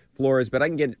over Flores, but I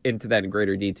can get into that in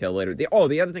greater detail later. The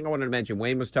other thing I wanted to mention,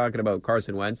 Wayne was talking about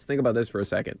Carson Wentz. Think about this for a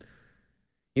second.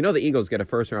 You know the Eagles get a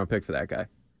first-round pick for that guy.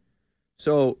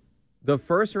 So the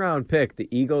first-round pick the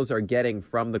Eagles are getting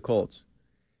from the Colts,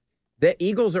 the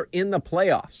Eagles are in the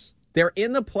playoffs. They're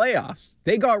in the playoffs.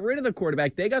 They got rid of the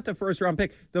quarterback. They got the first-round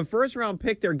pick. The first-round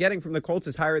pick they're getting from the Colts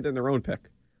is higher than their own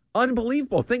pick.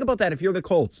 Unbelievable. Think about that if you're the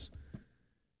Colts.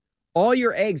 All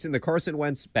your eggs in the Carson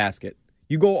Wentz basket.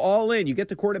 You go all in. You get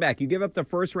the quarterback. You give up the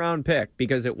first-round pick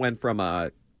because it went from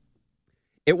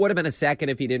it would have been a second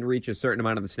if he didn't reach a certain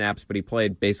amount of the snaps, but he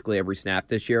played basically every snap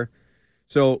this year.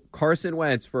 So Carson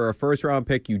Wentz, for a first-round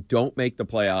pick, you don't make the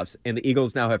playoffs, and the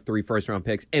Eagles now have 3 first-round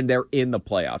picks, and they're in the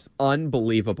playoffs.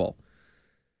 Unbelievable.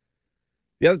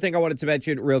 The other thing I wanted to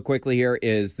mention real quickly here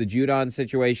is the Judon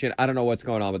situation. I don't know what's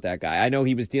going on with that guy. I know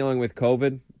he was dealing with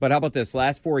COVID, but how about this?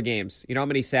 Last 4 games, you know how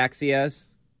many sacks he has?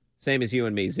 Same as you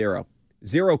and me, 0.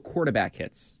 0 quarterback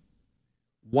hits.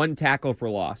 1 tackle for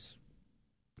loss.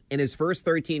 In his first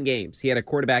 13 games, he had a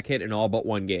quarterback hit in all but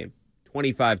 1 game.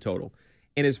 25 total.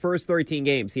 In his first 13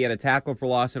 games, he had a tackle for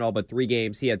loss in all but 3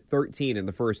 games. He had 13 in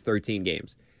the first 13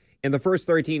 games. In the first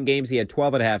 13 games, he had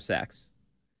 12.5 sacks.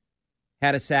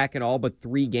 Had a sack in all but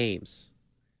 3 games.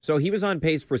 So he was on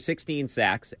pace for 16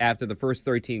 sacks after the first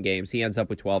 13 games. He ends up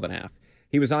with 12.5.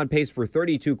 He was on pace for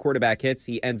 32 quarterback hits.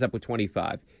 He ends up with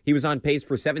 25. He was on pace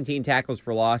for 17 tackles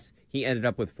for loss. He ended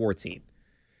up with 14.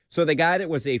 So the guy that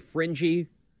was a fringy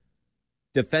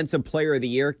Defensive Player of the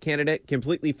Year candidate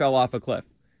completely fell off a cliff.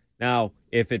 Now,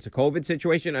 if it's a COVID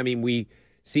situation, I mean, we've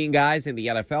seen guys in the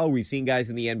NFL, we've seen guys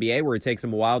in the NBA where it takes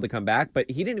them a while to come back, but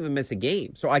he didn't even miss a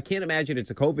game. So I can't imagine it's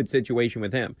a COVID situation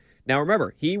with him. Now,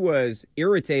 remember, he was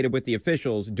irritated with the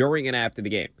officials during and after the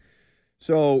game.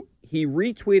 So he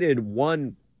retweeted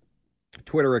one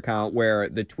Twitter account where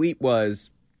the tweet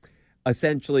was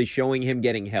essentially showing him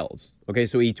getting held. Okay,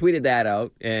 so he tweeted that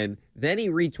out, and then he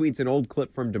retweets an old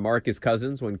clip from DeMarcus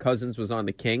Cousins when Cousins was on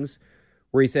the Kings,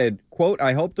 where he said, quote,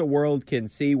 "I hope the world can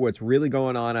see what's really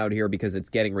going on out here because it's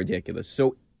getting ridiculous."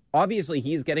 So obviously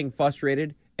he's getting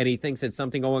frustrated, and he thinks it's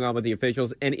something going on with the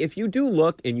officials. And if you do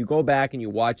look and you go back and you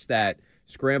watch that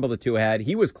scramble the two had,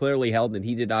 he was clearly held and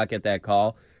he did not get that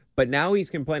call. But now he's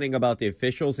complaining about the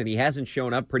officials, and he hasn't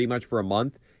shown up pretty much for a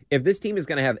month. If this team is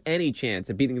going to have any chance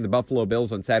of beating the Buffalo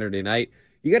Bills on Saturday night,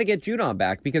 you got to get Judon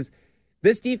back, because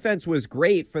this defense was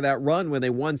great for that run when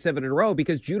they won 7 in a row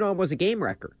because Judon was a game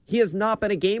wrecker. He has not been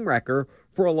a game wrecker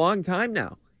for a long time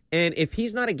now. And if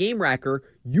he's not a game wrecker,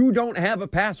 you don't have a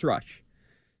pass rush.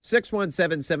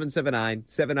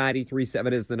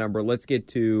 617-779-7937 is the number. Let's get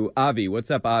to Avi.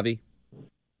 What's up, Avi?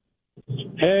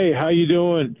 Hey, how you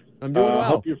doing? I'm doing well. I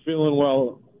hope you're feeling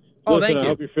well. Oh, Listen, thank you. I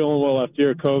hope you're feeling well after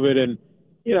your COVID. And,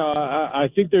 you know, I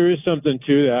think there is something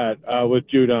to that with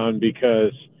Judon,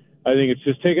 because I think it's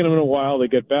just taking him a while to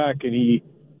get back, and he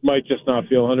might just not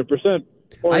feel 100%.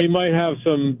 Or he might have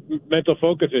some mental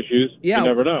focus issues. Yeah, you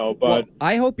never know. But well,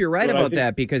 I hope you're right about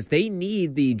that, because they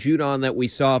need the Judon that we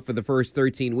saw for the first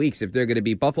 13 weeks if they're going to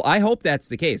beat Buffalo. I hope that's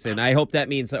the case, and I hope that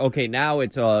means, okay, now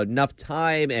it's enough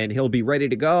time, and he'll be ready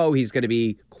to go. He's going to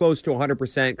be close to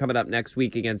 100% coming up next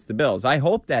week against the Bills. I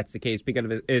hope that's the case, because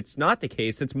if it's not the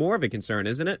case, it's more of a concern,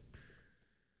 isn't it?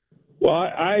 Well,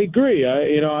 I agree.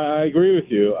 I agree with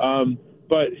you.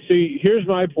 But see, here's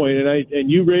my point,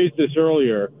 and you raised this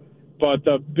earlier. But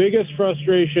the biggest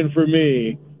frustration for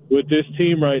me with this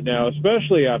team right now,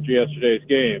 especially after yesterday's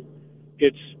game,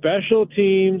 it's special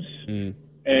teams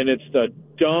and it's the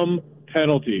dumb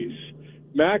penalties.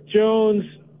 Mac Jones,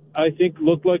 I think,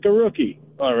 looked like a rookie,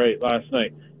 all right, last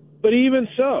night. But even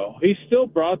so, he still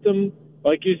brought them,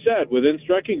 like you said, within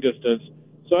striking distance.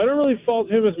 So I don't really fault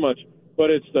him as much.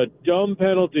 But it's the dumb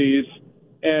penalties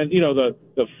and, you know, the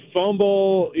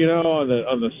fumble, you know, on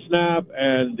the snap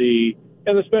and the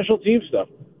special team stuff.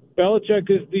 Belichick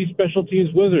is the special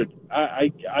teams wizard.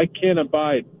 I can't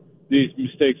abide these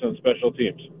mistakes on special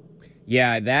teams.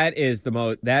 Yeah,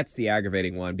 that's the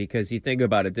aggravating one, because you think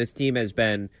about it, this team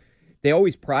they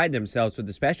always pride themselves with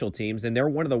the special teams, and they're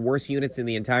one of the worst units in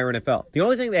the entire NFL. The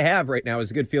only thing they have right now is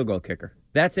a good field goal kicker.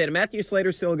 That's it. Matthew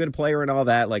Slater's still a good player and all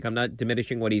that. Like, I'm not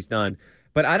diminishing what he's done.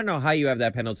 But I don't know how you have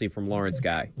that penalty from Lawrence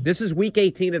Guy. This is week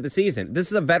 18 of the season. This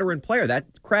is a veteran player.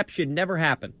 That crap should never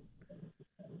happen.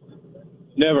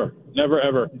 Never,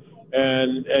 ever.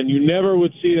 And you never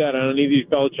would see that on any of these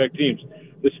Belichick teams.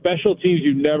 The special teams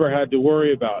you never had to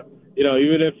worry about, you know,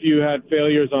 even if you had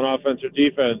failures on offense or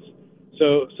defense.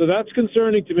 So that's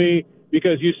concerning to me,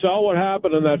 because you saw what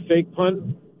happened on that fake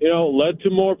punt, you know, led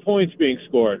to more points being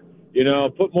scored, you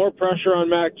know, put more pressure on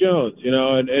Mac Jones, you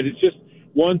know, and it's just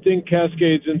one thing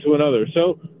cascades into another.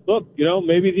 So, look, you know,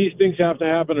 maybe these things have to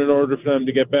happen in order for them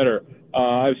to get better.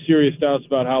 I have serious doubts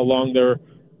about how long their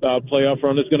playoff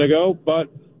run is going to go, but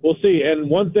we'll see.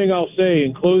 And one thing I'll say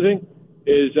in closing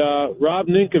is Rob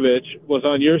Ninkovich was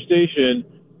on your station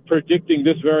predicting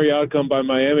this very outcome by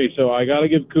Miami, so I got to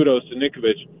give kudos to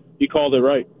Ninkovich. He called it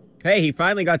right. Hey, he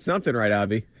finally got something right,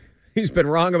 Avi. He's been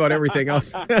wrong about everything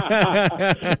else. Appreciate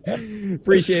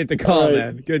the call, right,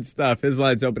 man. Good stuff. His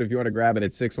line's open if you want to grab it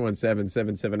at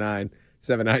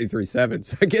 617-779-7937.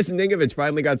 So I guess Ninkovich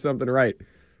finally got something right.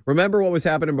 Remember what was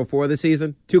happening before the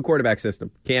season? 2-quarterback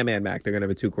system. Cam and Mac, they're going to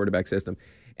have a 2-quarterback system.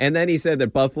 And then he said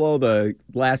that Buffalo, the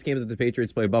last game that the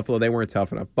Patriots played Buffalo, they weren't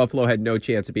tough enough. Buffalo had no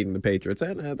chance of beating the Patriots.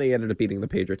 And they ended up beating the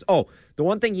Patriots. Oh, the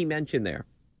one thing he mentioned there,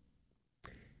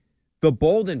 the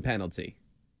Bolden penalty,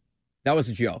 that was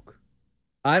a joke.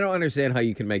 I don't understand how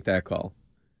you can make that call.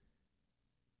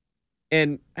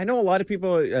 And I know a lot of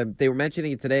people, they were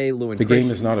mentioning it today, Lou and The game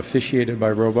is not officiated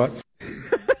by robots.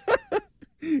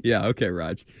 Yeah, okay,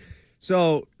 Raj.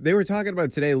 So they were talking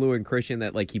about today, Lou and Christian,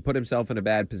 that like he put himself in a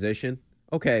bad position.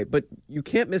 Okay, but you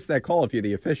can't miss that call if you're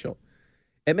the official.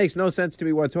 It makes no sense to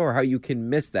me whatsoever how you can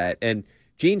miss that. And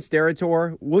Gene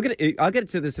Steratore, I'll get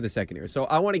to this in a second here. So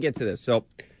I want to get to this. So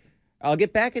I'll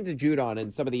get back into Judon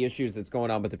and some of the issues that's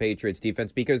going on with the Patriots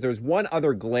defense, because there's one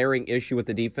other glaring issue with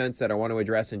the defense that I want to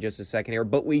address in just a second here.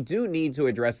 But we do need to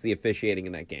address the officiating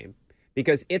in that game,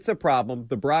 because it's a problem.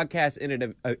 The broadcast in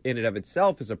and of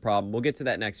itself is a problem. We'll get to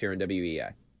that next here on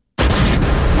WEI.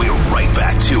 right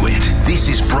back to it. This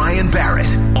is Brian Barrett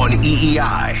on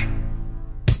EEI.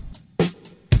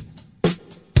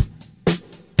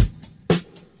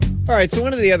 All right, so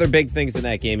one of the other big things in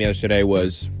that game yesterday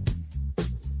was,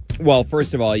 well,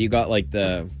 first of all, you got like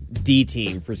the D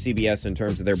team for CBS in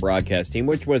terms of their broadcast team,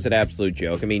 which was an absolute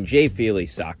joke. I mean, Jay Feely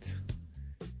sucked.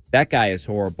 That guy is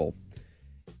horrible.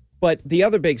 But the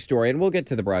other big story, and we'll get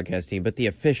to the broadcast team, but the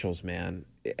officials, man.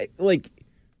 Like,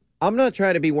 I'm not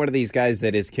trying to be one of these guys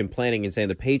that is complaining and saying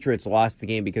the Patriots lost the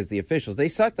game because the officials, they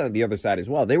sucked on the other side as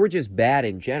well. They were just bad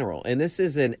in general. And this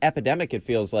is an epidemic, it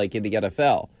feels like, in the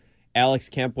NFL. Alex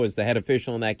Kemp was the head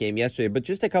official in that game yesterday, but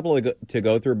just a couple to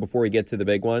go through before we get to the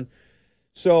big one.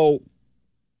 So,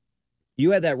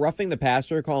 you had that roughing the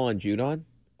passer call on Judon.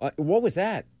 What was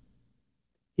that?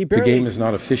 The game is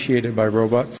not officiated by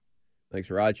robots.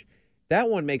 Thanks, Raj. That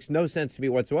one makes no sense to me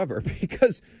whatsoever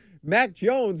because Mac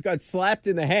Jones got slapped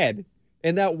in the head,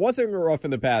 and that wasn't a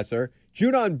roughing the passer.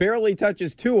 Judon barely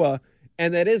touches Tua,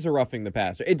 and that is a roughing the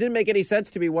passer. It didn't make any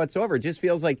sense to me whatsoever. It just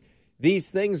feels like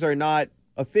these things are not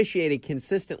officiated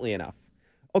consistently enough.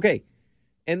 Okay,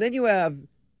 and then you have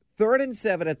 3rd and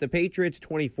 7 at the Patriots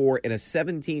 24 in a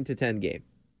 17-10 game.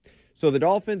 So the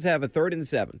Dolphins have a 3rd and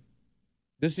 7.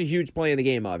 This is a huge play in the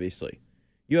game, obviously.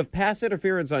 You have pass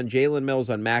interference on Jalen Mills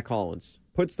on Mac Hollins.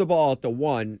 Puts the ball at the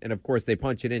 1, and of course they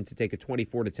punch it in to take a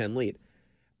 24-10 lead.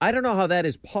 I don't know how that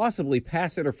is possibly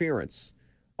pass interference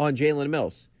on Jalen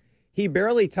Mills. He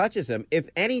barely touches him. If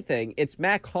anything, it's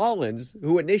Mac Hollins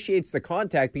who initiates the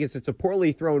contact because it's a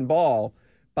poorly thrown ball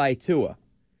by Tua.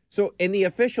 So, and the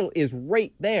official is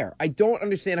right there. I don't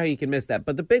understand how you can miss that.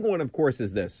 But the big one, of course,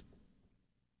 is this.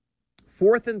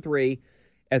 4th and 3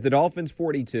 at the Dolphins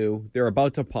 42. They're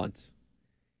about to punt.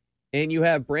 And you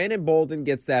have Brandon Bolden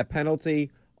gets that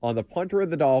penalty on the punter of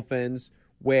the Dolphins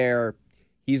where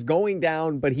he's going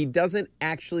down, but he doesn't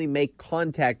actually make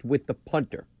contact with the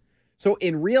punter. So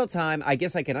in real time, I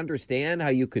guess I can understand how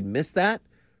you could miss that.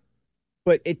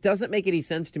 But it doesn't make any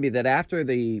sense to me that after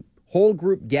the whole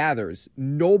group gathers,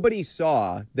 nobody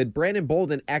saw that Brandon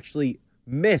Bolden actually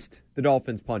missed the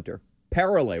Dolphins punter.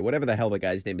 Parole, whatever the hell the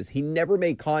guy's name is. He never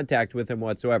made contact with him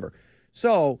whatsoever.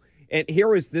 So, and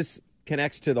here is this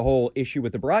connects to the whole issue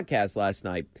with the broadcast last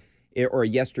night, or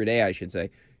yesterday, I should say.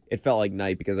 It felt like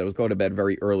night because I was going to bed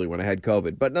very early when I had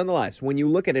COVID. But nonetheless, when you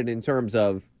look at it in terms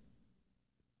of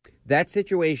that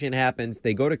situation happens,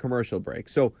 they go to commercial break.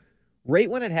 So right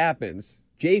when it happens,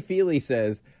 Jay Feely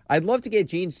says, I'd love to get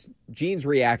Gene's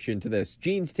reaction to this,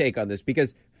 Gene's take on this,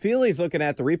 because Feely's looking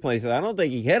at the replay and says, I don't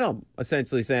think he hit him,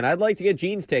 essentially saying, I'd like to get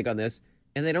Gene's take on this,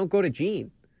 and they don't go to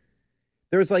Gene.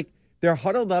 There's like, they're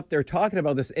huddled up, they're talking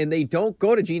about this, and they don't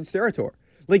go to Gene Steratore.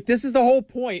 Like, this is the whole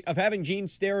point of having Gene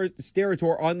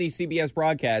Steratore on these CBS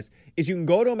broadcasts, is you can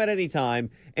go to him at any time,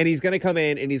 and he's going to come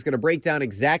in, and he's going to break down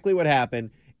exactly what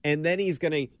happened, and then he's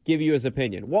going to give you his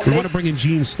opinion. We want to bring in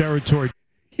Gene Steratore.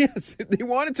 Yes, they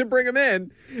wanted to bring him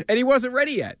in, and he wasn't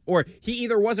ready yet. Or he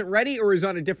either wasn't ready or he's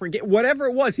on a different game. Whatever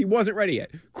it was, he wasn't ready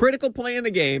yet. Critical play in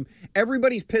the game.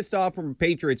 Everybody's pissed off from a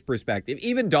Patriots perspective.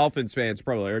 Even Dolphins fans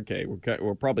probably, okay,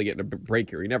 we're probably getting a break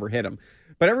here. He never hit him.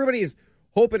 But everybody's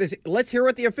hoping to see. Let's hear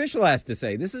what the official has to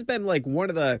say. This has been like one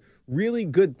of the really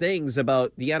good things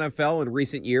about the NFL in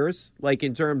recent years, like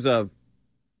in terms of,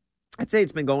 I'd say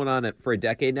it's been going on for a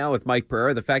decade now with Mike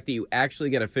Pereira. The fact that you actually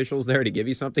get officials there to give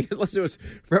you something. Unless it was,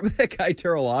 remember that guy,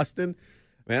 Terrell Austin?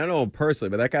 I mean, I don't know him personally,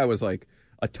 but that guy was like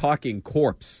a talking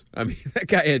corpse. I mean, that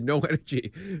guy had no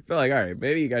energy. I felt like, all right,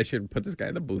 maybe you guys shouldn't put this guy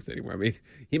in the booth anymore. I mean,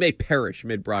 he may perish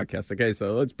mid-broadcast. Okay,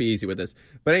 so let's be easy with this.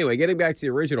 But anyway, getting back to the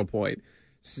original point,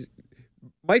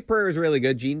 Mike Pereira is really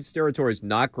good. Gene Steratore is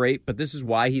not great, but this is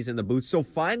why he's in the booth. So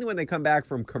finally, when they come back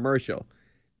from commercial,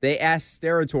 they asked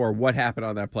Steratore what happened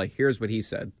on that play. Here's what he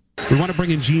said. We want to bring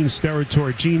in Gene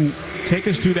Steratore. Gene, take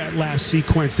us through that last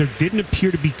sequence. There didn't appear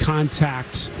to be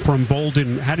contact from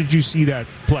Bolden. How did you see that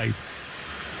play?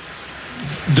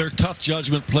 They're tough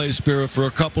judgment plays, Spiro, for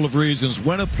a couple of reasons.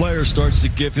 When a player starts to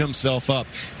give himself up,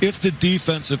 if the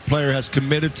defensive player has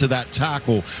committed to that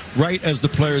tackle right as the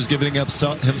player is giving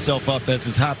himself up, as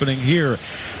is happening here,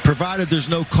 provided there's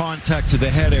no contact to the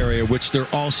head area, which there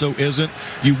also isn't,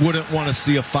 you wouldn't want to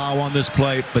see a foul on this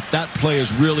play. But that play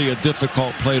is really a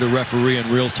difficult play to referee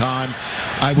in real time.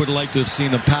 I would like to have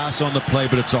seen a pass on the play,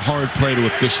 but it's a hard play to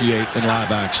officiate in live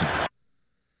action.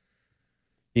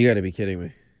 You got to be kidding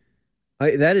me.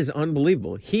 That is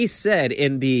unbelievable. He said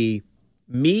in the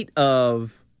meat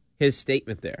of his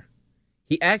statement there,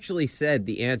 he actually said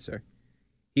the answer.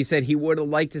 He said he would have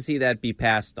liked to see that be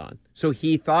passed on. So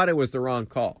he thought it was the wrong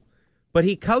call. But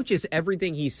he couches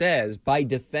everything he says by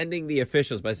defending the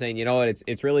officials, by saying, you know what,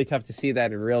 it's really tough to see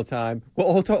that in real time.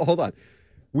 Well, hold on.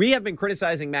 We have been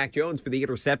criticizing Mac Jones for the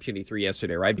interception he threw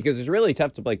yesterday, right? Because it's really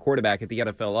tough to play quarterback at the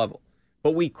NFL level.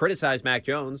 But we criticize Mac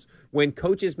Jones when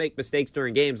coaches make mistakes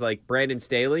during games like Brandon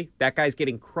Staley. That guy's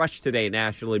getting crushed today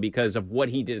nationally because of what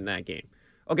he did in that game.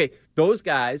 Okay, those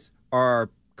guys are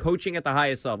coaching at the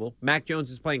highest level. Mac Jones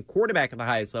is playing quarterback at the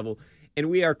highest level, and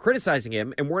we are criticizing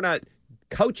him, and we're not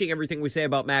couching everything we say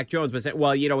about Mac Jones by saying,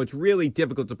 well, it's really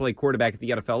difficult to play quarterback at the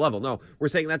NFL level. No, we're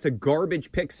saying that's a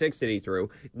garbage pick six that he threw.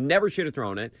 Never should have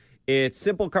thrown it. It's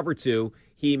simple cover two.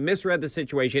 He misread the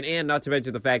situation, and not to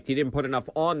mention the fact he didn't put enough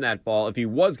on that ball if he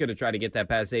was going to try to get that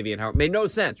past Xavier Howard. Made no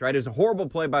sense, right? It was a horrible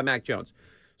play by Mac Jones.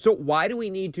 So why do we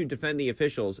need to defend the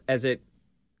officials as it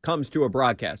comes to a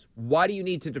broadcast? Why do you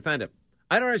need to defend him?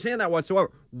 I don't understand that whatsoever.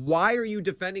 Why are you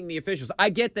defending the officials? I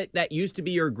get that that used to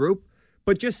be your group,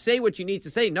 but just say what you need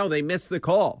to say. No, they missed the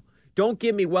call. Don't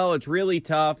give me, well, it's really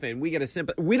tough and we get a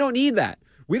sympathy. We don't need that.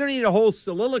 We don't need a whole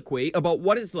soliloquy about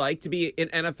what it's like to be an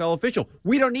NFL official.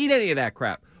 We don't need any of that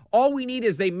crap. All we need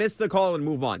is they missed the call and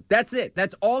move on. That's it.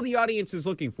 That's all the audience is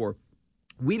looking for.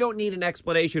 We don't need an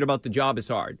explanation about the job is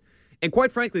hard. And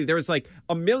quite frankly, there's like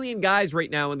a million guys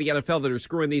right now in the NFL that are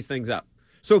screwing these things up.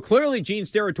 So clearly Gene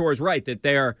Steratore is right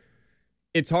that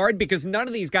it's hard because none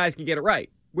of these guys can get it right.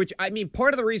 Which, I mean,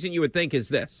 part of the reason you would think is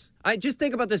this. I just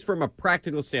think about this from a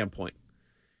practical standpoint.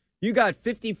 You got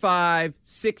 55,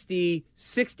 60,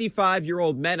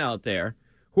 65-year-old men out there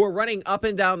who are running up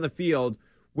and down the field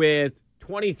with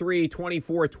 23,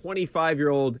 24,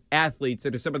 25-year-old athletes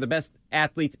that are some of the best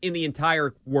athletes in the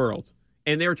entire world.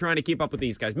 And they're trying to keep up with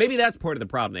these guys. Maybe that's part of the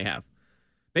problem they have.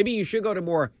 Maybe you should go to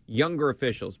more younger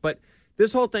officials. But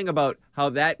this whole thing about how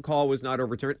that call was not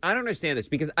overturned, I don't understand this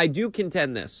because I do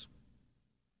contend this.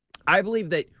 I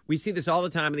believe that we see this all the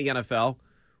time in the NFL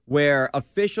where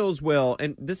officials will,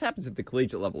 and this happens at the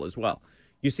collegiate level as well.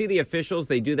 You see the officials,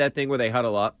 they do that thing where they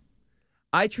huddle up.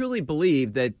 I truly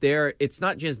believe that it's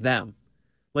not just them.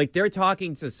 Like they're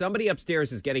talking to somebody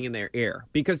upstairs is getting in their ear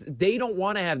because they don't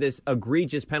want to have this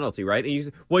egregious penalty, right? And you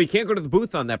say, well, you can't go to the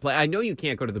booth on that play. I know you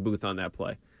can't go to the booth on that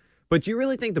play. But do you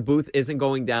really think the booth isn't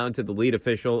going down to the lead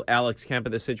official, Alex Kemp,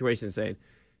 in this situation and saying,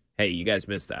 hey, you guys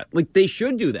missed that? Like they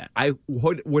should do that. I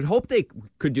would hope they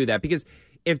could do that because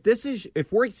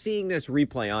if we're seeing this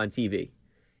replay on TV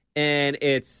and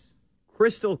it's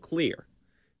crystal clear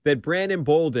that Brandon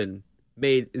Bolden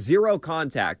made zero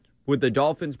contact with the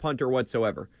Dolphins punter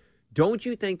whatsoever, don't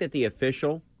you think that the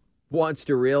official wants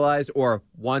to realize or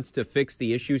wants to fix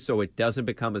the issue so it doesn't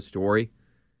become a story?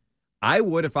 I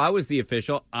would if I was the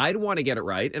official. I'd want to get it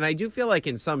right. And I do feel like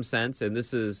in some sense, and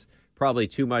this is probably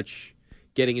too much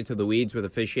getting into the weeds with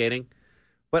officiating,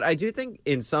 but I do think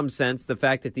in some sense the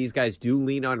fact that these guys do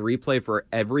lean on replay for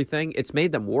everything, it's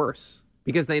made them worse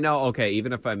because they know, okay,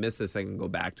 even if I miss this, I can go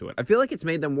back to it. I feel like it's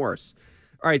made them worse.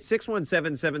 All right,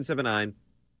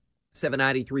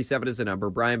 617-779-7937 is the number.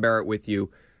 Brian Barrett with you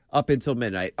up until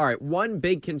midnight. All right, one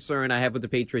big concern I have with the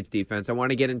Patriots defense, I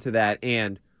want to get into that,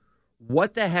 and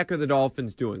what the heck are the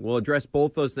Dolphins doing? We'll address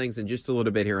both those things in just a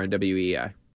little bit here on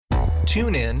WEI.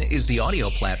 TuneIn is the audio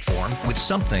platform with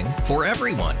something for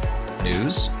everyone.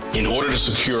 News. In order to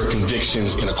secure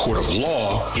convictions in a court of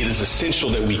law, it is essential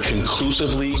that we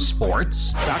conclusively.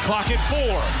 Sports. Got clock at 4.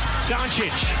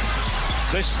 Doncic.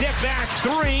 The step back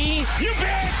 3. You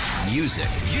bet. Music.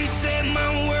 You set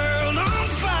my world on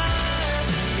fire.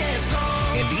 Yes,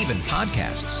 and even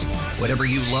podcasts. Whatever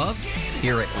you love,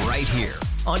 hear it right here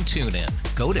on TuneIn.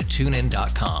 Go to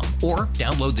TuneIn.com or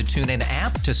download the TuneIn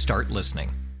app to start listening.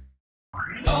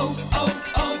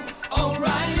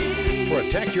 O'Reilly.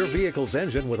 Protect your vehicle's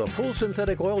engine with a full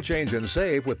synthetic oil change and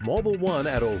save with Mobil 1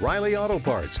 at O'Reilly Auto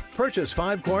Parts. Purchase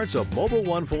 5 quarts of Mobil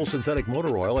 1 full synthetic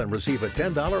motor oil and receive a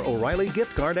 $10 O'Reilly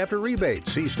gift card after rebate.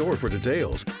 See store for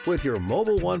details. With your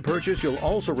Mobil 1 purchase, you'll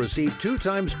also receive 2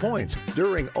 times points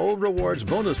during O Rewards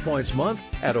Bonus Points Month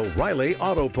at O'Reilly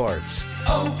Auto Parts.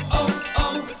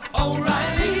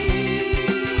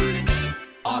 O'Reilly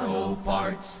Auto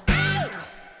Parts.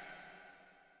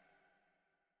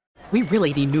 We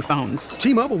really need new phones.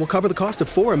 T-Mobile will cover the cost of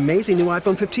 4 amazing new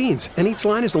iPhone 15s, and each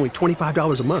line is only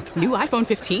 $25 a month. New iPhone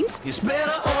 15s? It's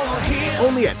better over here.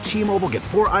 Only at T-Mobile, get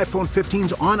 4 iPhone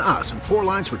 15s on us and 4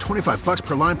 lines for $25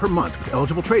 per line per month with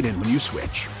eligible trade-in when you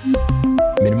switch.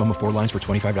 Minimum of 4 lines for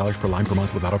 $25 per line per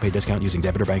month with autopay discount using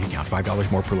debit or bank account.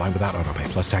 $5 more per line without autopay,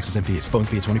 plus taxes and fees. Phone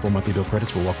fee at 24 monthly bill credits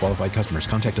for well-qualified customers.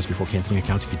 Contact us before canceling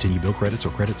account to continue bill credits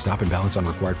or credit stop and balance on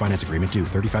required finance agreement due.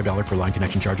 $35 per line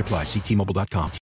connection charge applies. See T-Mobile.com.